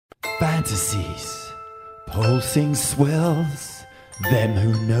fantasies, pulsing swells, them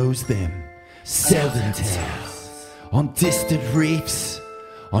who knows them seldom tells. On distant reefs,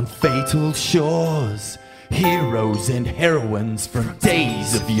 on fatal shores, heroes and heroines from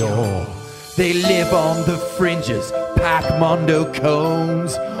days of yore. They live on the fringes, pack mondo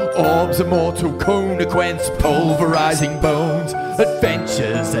cones, orbs of mortal consequence, pulverizing bones,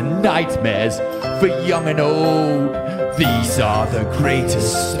 adventures and nightmares for young and old. These are the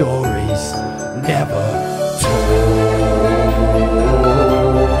greatest stories never told.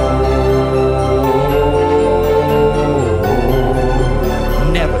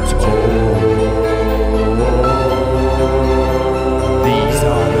 Never told. These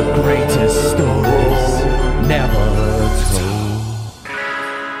are the greatest stories never told.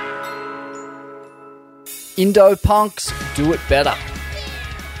 Indo-punks do it better.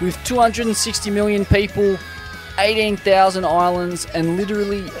 With 260 million people, 18,000 islands, and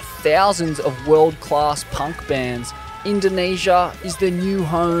literally thousands of world-class punk bands, Indonesia is the new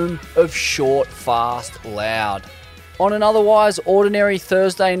home of short, fast, loud. On an otherwise ordinary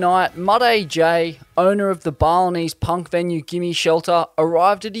Thursday night, Muddy J, owner of the Balinese punk venue Gimme Shelter,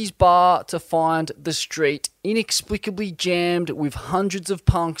 arrived at his bar to find the street inexplicably jammed with hundreds of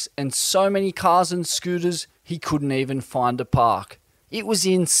punks and so many cars and scooters he couldn't even find a park. It was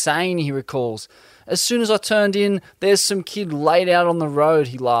insane, he recalls. As soon as I turned in, there's some kid laid out on the road,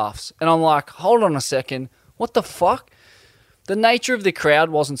 he laughs. And I'm like, hold on a second, what the fuck? The nature of the crowd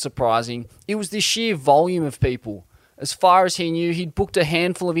wasn't surprising. It was the sheer volume of people. As far as he knew, he'd booked a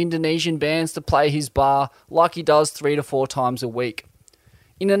handful of Indonesian bands to play his bar like he does 3 to 4 times a week.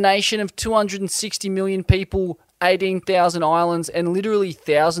 In a nation of 260 million people, 18,000 islands, and literally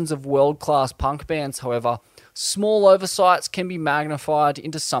thousands of world-class punk bands, however, small oversights can be magnified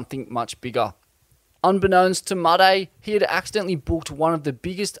into something much bigger. Unbeknownst to Muddy, he had accidentally booked one of the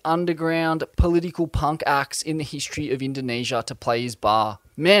biggest underground political punk acts in the history of Indonesia to play his bar.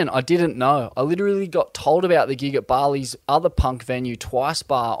 Man, I didn't know. I literally got told about the gig at Bali's other punk venue, Twice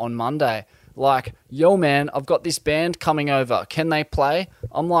Bar, on Monday. Like, yo man, I've got this band coming over. Can they play?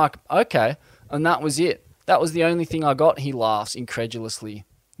 I'm like, okay. And that was it. That was the only thing I got, he laughs incredulously.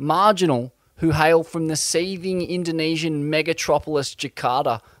 Marginal, who hail from the seething Indonesian megatropolis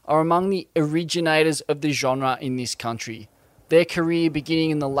Jakarta, are among the originators of the genre in this country. Their career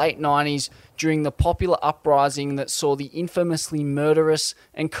beginning in the late 90s during the popular uprising that saw the infamously murderous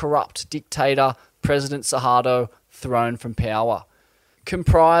and corrupt dictator President Suharto thrown from power.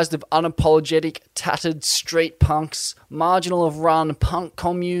 Comprised of unapologetic, tattered street punks, Marginal have run punk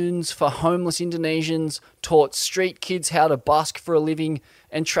communes for homeless Indonesians, taught street kids how to busk for a living,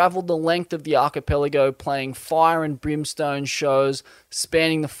 and travelled the length of the archipelago playing fire and brimstone shows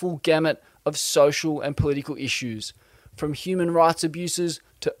spanning the full gamut of social and political issues, from human rights abuses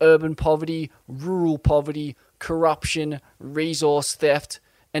to urban poverty, rural poverty, corruption, resource theft,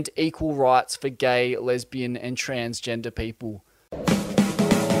 and equal rights for gay, lesbian, and transgender people.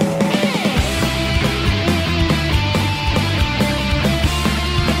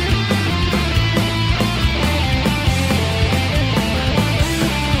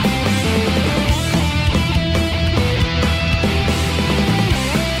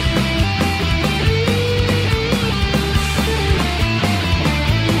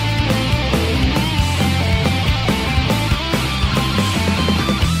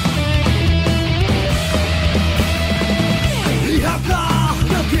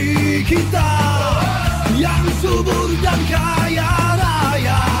 Kita yang subur dan kaya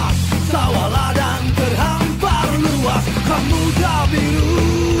raya, sawah ladang terhampar luas, samudra biru.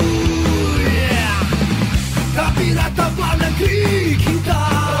 Tapi rataplah negeri kita,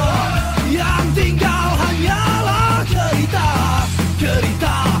 yang tinggal hanyalah cerita,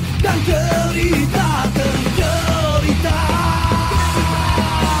 cerita dan cerita tercerita.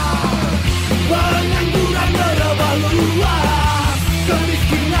 Pengangguran merebah luas,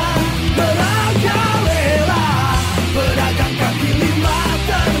 kemiskinan merajalela, pedagang kaki lima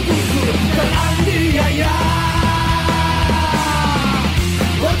tergusur teraniaya.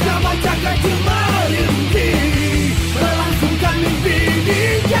 Bocah-bocah kecil merintih, melangsungkan mimpi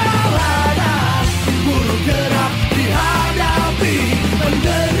di jalanan, buruh gerak dihadapi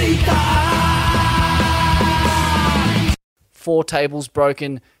penderitaan. 4 tables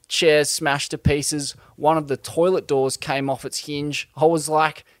broken, chairs smashed to pieces, one of the toilet doors came off its hinge. I was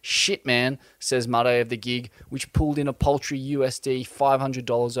like, shit man, says Muddy of the gig, which pulled in a paltry USD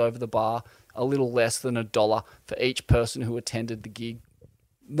 $500 over the bar, a little less than $1 for each person who attended the gig.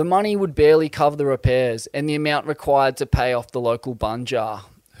 The money would barely cover the repairs and the amount required to pay off the local bunjar,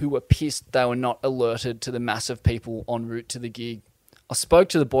 who were pissed they were not alerted to the mass of people en route to the gig. I spoke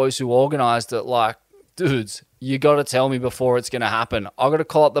to the boys who organised it like, dudes, you got to tell me before it's going to happen. I got to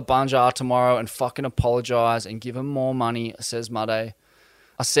call up the Banjar tomorrow and fucking apologise and give them more money, says Mudday.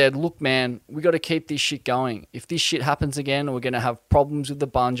 I said, look, man, we got to keep this shit going. If this shit happens again, we're going to have problems with the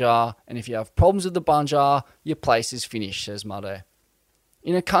Banjar. And if you have problems with the Banjar, your place is finished, says Mudday.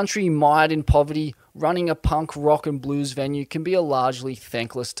 In a country mired in poverty, running a punk, rock and blues venue can be a largely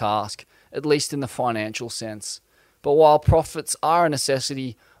thankless task, at least in the financial sense. But while profits are a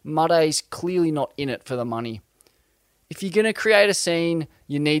necessity, Mudday's clearly not in it for the money. If you're going to create a scene,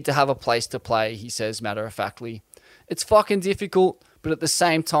 you need to have a place to play, he says matter-of-factly. It's fucking difficult, but at the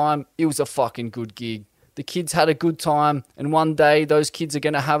same time, it was a fucking good gig. The kids had a good time, and one day those kids are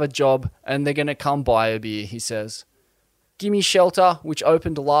going to have a job and they're going to come buy a beer, he says. Gimme Shelter, which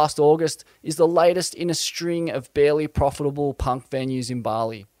opened last August, is the latest in a string of barely profitable punk venues in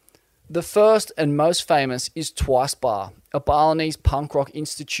Bali. The first and most famous is Twice Bar, a Balinese punk rock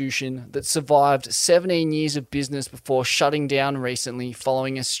institution that survived 17 years of business before shutting down recently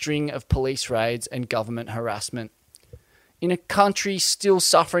following a string of police raids and government harassment. In a country still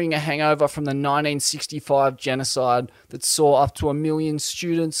suffering a hangover from the 1965 genocide that saw up to 1 million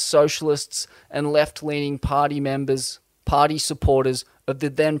students, socialists and left-leaning party supporters of the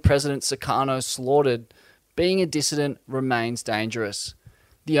then President Sukarno slaughtered, being a dissident remains dangerous.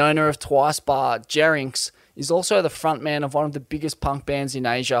 The owner of Twice Bar, Jerinx, is also the frontman of one of the biggest punk bands in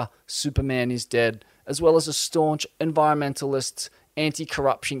Asia, Superman is Dead, as well as a staunch environmentalist,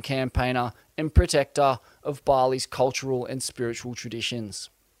 anti-corruption campaigner and protector of Bali's cultural and spiritual traditions.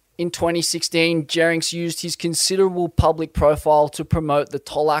 In 2016, Jerinx used his considerable public profile to promote the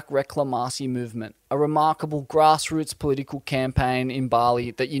Tolak Reklamasi movement, a remarkable grassroots political campaign in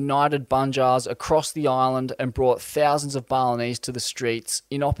Bali that united Banjars across the island and brought thousands of Balinese to the streets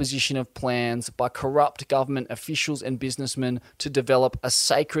in opposition of plans by corrupt government officials and businessmen to develop a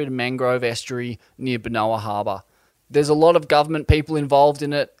sacred mangrove estuary near Benoa Harbour. There's a lot of government people involved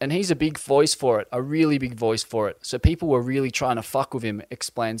in it, and he's a big voice for it, a really big voice for it. So people were really trying to fuck with him,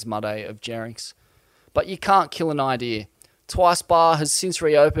 explains Mudday of Jerinx. But you can't kill an idea. Twice Bar has since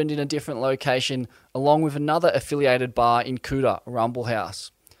reopened in a different location, along with another affiliated bar in Kuta, Rumble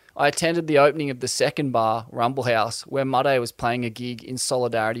House. I attended the opening of the second bar, Rumble House, where Mudday was playing a gig in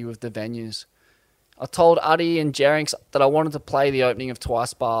solidarity with the venues. I told Adi and Jerinx that I wanted to play the opening of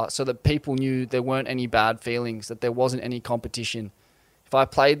Twice Bar so that people knew there weren't any bad feelings, that there wasn't any competition. If I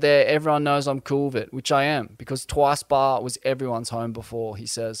played there, everyone knows I'm cool with it, which I am, because Twice Bar was everyone's home before, he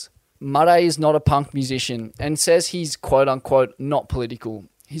says. Mudday is not a punk musician and says he's quote-unquote not political.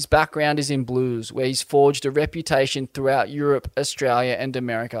 His background is in blues, where he's forged a reputation throughout Europe, Australia and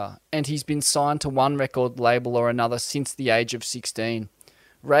America, and he's been signed to one record label or another since the age of 16.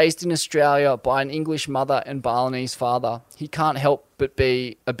 Raised in Australia by an English mother and Balinese father, he can't help but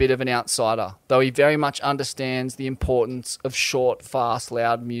be a bit of an outsider, though he very much understands the importance of short, fast,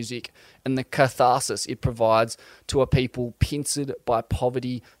 loud music and the catharsis it provides to a people pincered by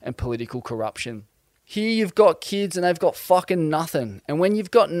poverty and political corruption. Here you've got kids and they've got fucking nothing. And when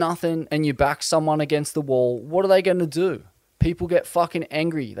you've got nothing and you back someone against the wall, what are they going to do? People get fucking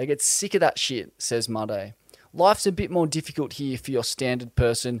angry. They get sick of that shit, says Mudday. Life's a bit more difficult here for your standard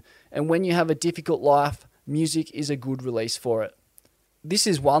person, and when you have a difficult life, music is a good release for it. This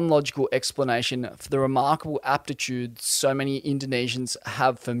is one logical explanation for the remarkable aptitude so many Indonesians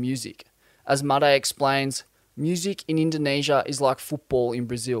have for music. As Mudday explains, music in Indonesia is like football in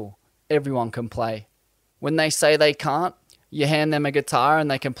Brazil. Everyone can play. When they say they can't, you hand them a guitar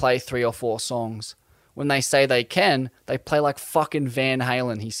and they can play 3 or 4 songs. When they say they can, they play like fucking Van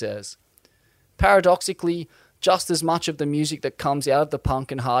Halen, he says. Paradoxically, just as much of the music that comes out of the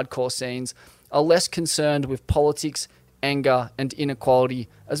punk and hardcore scenes are less concerned with politics, anger and inequality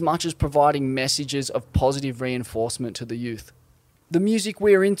as much as providing messages of positive reinforcement to the youth. The music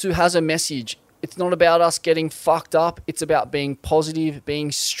we're into has a message. It's not about us getting fucked up, it's about being positive,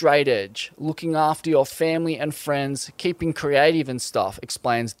 being straight edge, looking after your family and friends, keeping creative and stuff,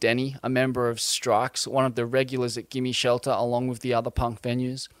 explains Denny, a member of Strikes, one of the regulars at Gimme Shelter along with the other punk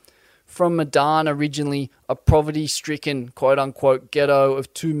venues. From Medan, originally a poverty-stricken, quote-unquote, ghetto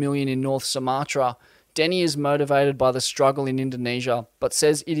of 2 million in North Sumatra, Denny is motivated by the struggle in Indonesia, but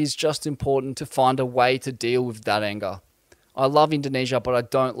says it is just important to find a way to deal with that anger. I love Indonesia, but I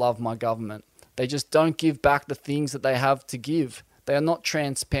don't love my government. They just don't give back the things that they have to give. They are not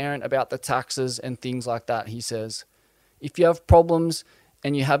transparent about the taxes and things like that, he says. If you have problems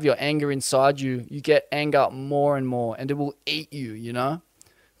and you have your anger inside you, you get anger more and more, and it will eat you, you know?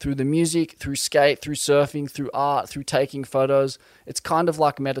 Through the music, through skate, through surfing, through art, through taking photos. It's kind of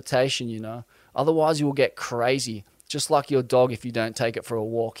like meditation, you know. Otherwise you will get crazy. Just like your dog if you don't take it for a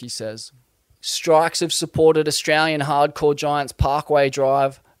walk, he says. Strikes have supported Australian hardcore giants Parkway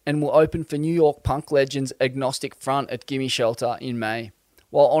Drive and will open for New York punk legends Agnostic Front at Gimme Shelter in May.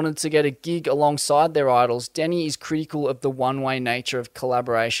 While honoured to get a gig alongside their idols, Denny is critical of the one-way nature of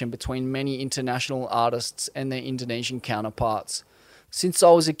collaboration between many international artists and their Indonesian counterparts. Since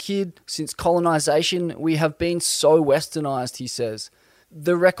I was a kid, since colonisation, we have been so westernised, he says.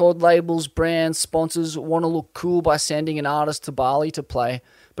 The record labels, brands, sponsors want to look cool by sending an artist to Bali to play,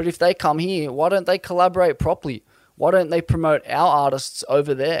 but if they come here, why don't they collaborate properly? Why don't they promote our artists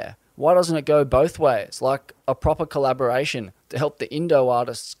over there? Why doesn't it go both ways, like a proper collaboration to help the Indo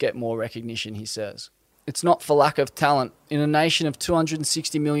artists get more recognition, he says. It's not for lack of talent. In a nation of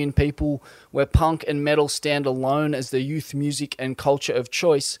 260 million people, where punk and metal stand alone as the youth music and culture of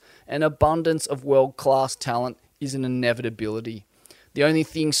choice, an abundance of world-class talent is an inevitability. The only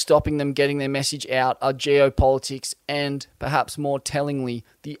thing stopping them getting their message out are geopolitics and, perhaps more tellingly,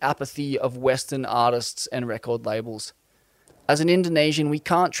 the apathy of Western artists and record labels. As an Indonesian, we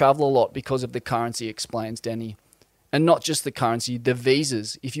can't travel a lot because of the currency, explains Denny. And not just the currency, the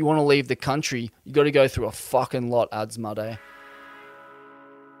visas. If you want to leave the country, you got to go through a fucking lot, adds Mudde.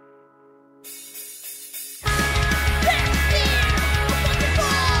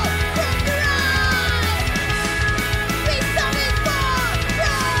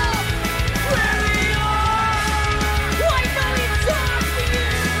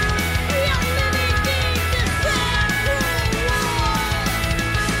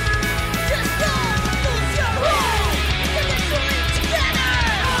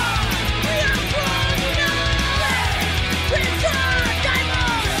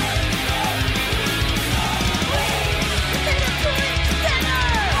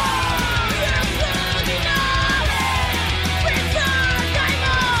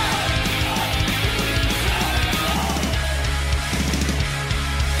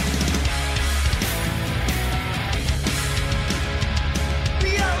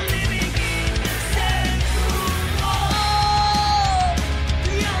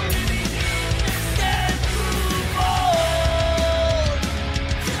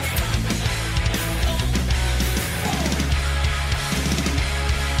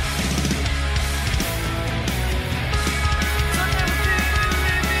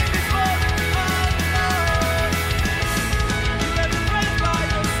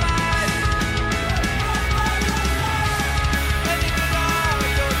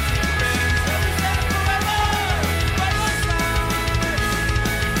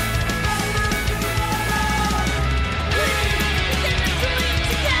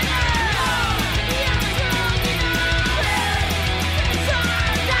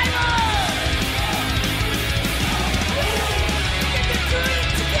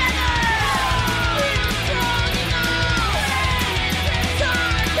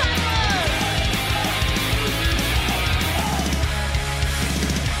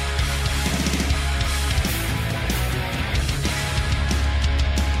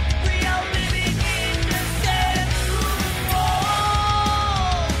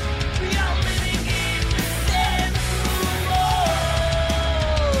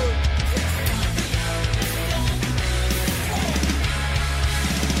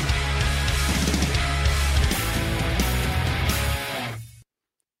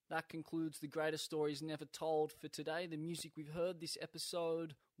 That concludes the Greatest Stories Never Told for today. The music we've heard this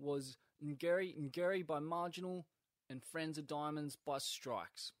episode was Ngeri by Marginal and Friends of Diamonds by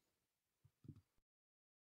Strikes.